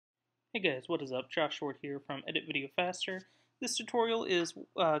Hey guys, what is up? Josh Short here from Edit Video Faster. This tutorial is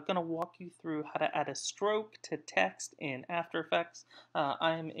going to walk you through how to add a stroke to text in After Effects.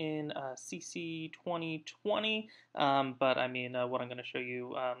 I'm in CC 2020, but I mean, what I'm going to show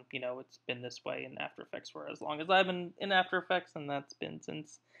you, it's been this way in After Effects for as long as I've been in After Effects, and that's been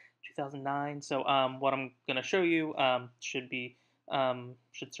since 2009. So what I'm going to show you should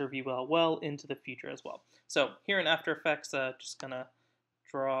serve you well into the future as well. So here in After Effects, just going to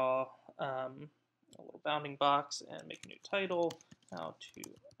draw a little bounding box and make a new title, how to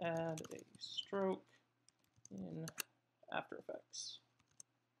add a stroke in After Effects.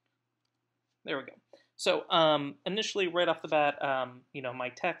 There we go. So initially, right off the bat, my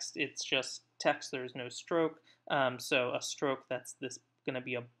text, it's just text, there's no stroke. So a stroke, that's going to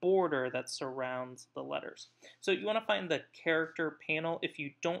be a border that surrounds the letters. So you want to find the character panel. If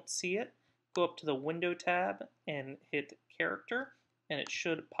you don't see it, go up to the Window tab and hit Character, and it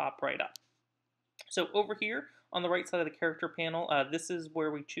should pop right up. So over here on the right side of the character panel, this is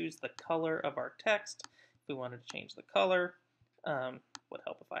where we choose the color of our text. If we wanted to change the color, would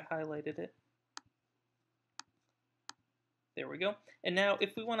help if I highlighted it. There we go. And now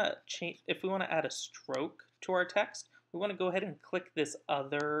if we want to add a stroke to our text, we want to go ahead and click this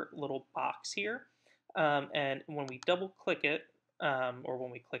other little box here. And when we double click it, or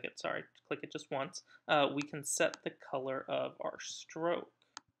when we click it, sorry, click it just once, we can set the color of our stroke.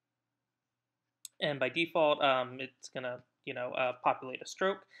 And by default, it's going to, populate a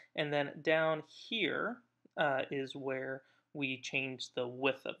stroke. And then down here is where we change the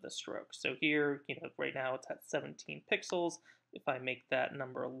width of the stroke. So here, right now it's at 17 pixels. If I make that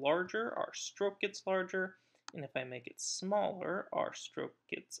number larger, our stroke gets larger. And if I make it smaller, our stroke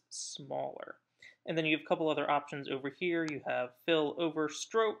gets smaller. And then you have a couple other options over here. You have fill over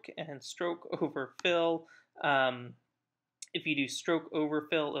stroke and stroke over fill. If you do stroke over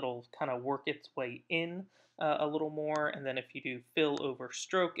fill, it'll kind of work its way in a little more. And then if you do fill over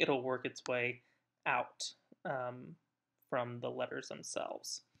stroke, it'll work its way out from the letters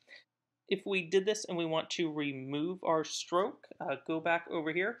themselves. If we did this and we want to remove our stroke, go back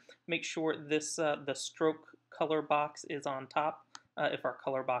over here. Make sure this the stroke color box is on top. If our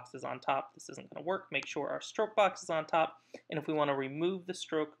color box is on top, this isn't going to work. Make sure our stroke box is on top. And if we want to remove the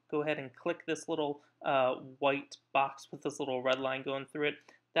stroke, go ahead and click this little white box with this little red line going through it.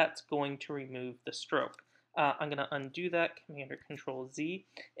 That's going to remove the stroke. I'm going to undo that, Command or Control Z.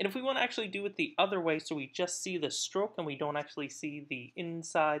 And if we want to actually do it the other way, so we just see the stroke and we don't actually see the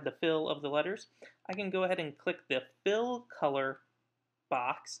inside, the fill of the letters, I can go ahead and click the fill color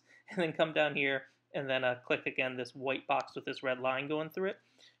box and then come down here and then click again this white box with this red line going through it.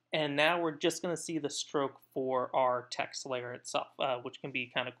 And now we're just going to see the stroke for our text layer itself, which can be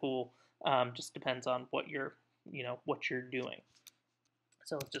kind of cool. Just depends on what you're doing.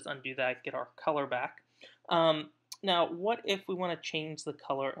 So let's just undo that, get our color back. Now, what if we want to change the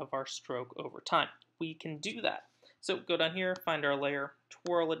color of our stroke over time? We can do that. So go down here, find our layer,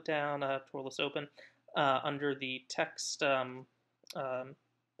 twirl it down, twirl this open. Under the text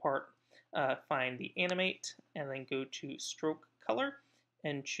part, find the animate, and then go to stroke color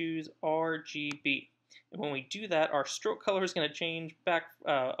and choose RGB. And when we do that, our stroke color is going to change back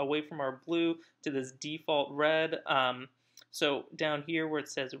away from our blue to this default red. So down here where it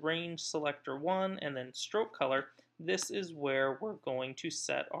says range selector 1 and then stroke color, this is where we're going to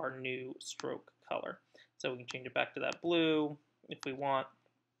set our new stroke color. So we can change it back to that blue if we want.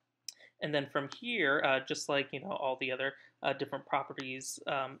 And then from here, just like all the other different properties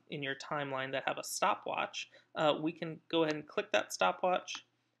in your timeline that have a stopwatch, we can go ahead and click that stopwatch,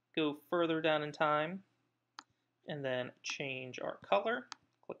 go further down in time, and then change our color.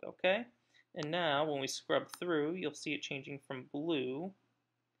 Click OK. And now when we scrub through, you'll see it changing from blue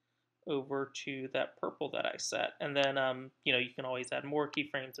over to that purple that I set. And then you can always add more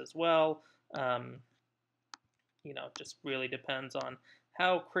keyframes as well. Just really depends on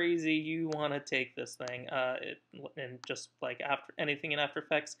how crazy you want to take this thing. And just like after anything in After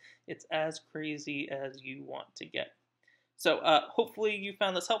Effects, it's as crazy as you want to get. So hopefully you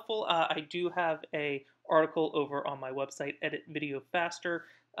found this helpful. I do have a article over on my website, Edit Video Faster,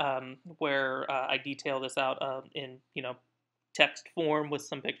 where I detail this out in text form with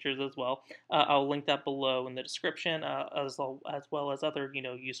some pictures as well. I'll link that below in the description, as well as other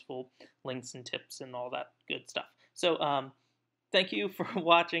useful links and tips and all that good stuff. So thank you for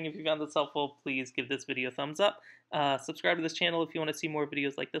watching. If you found this helpful, please give this video a thumbs up. Subscribe to this channel if you want to see more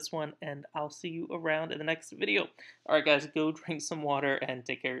videos like this one, and I'll see you around in the next video. Alright guys, go drink some water and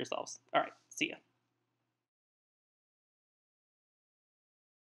take care of yourselves. Alright, see ya.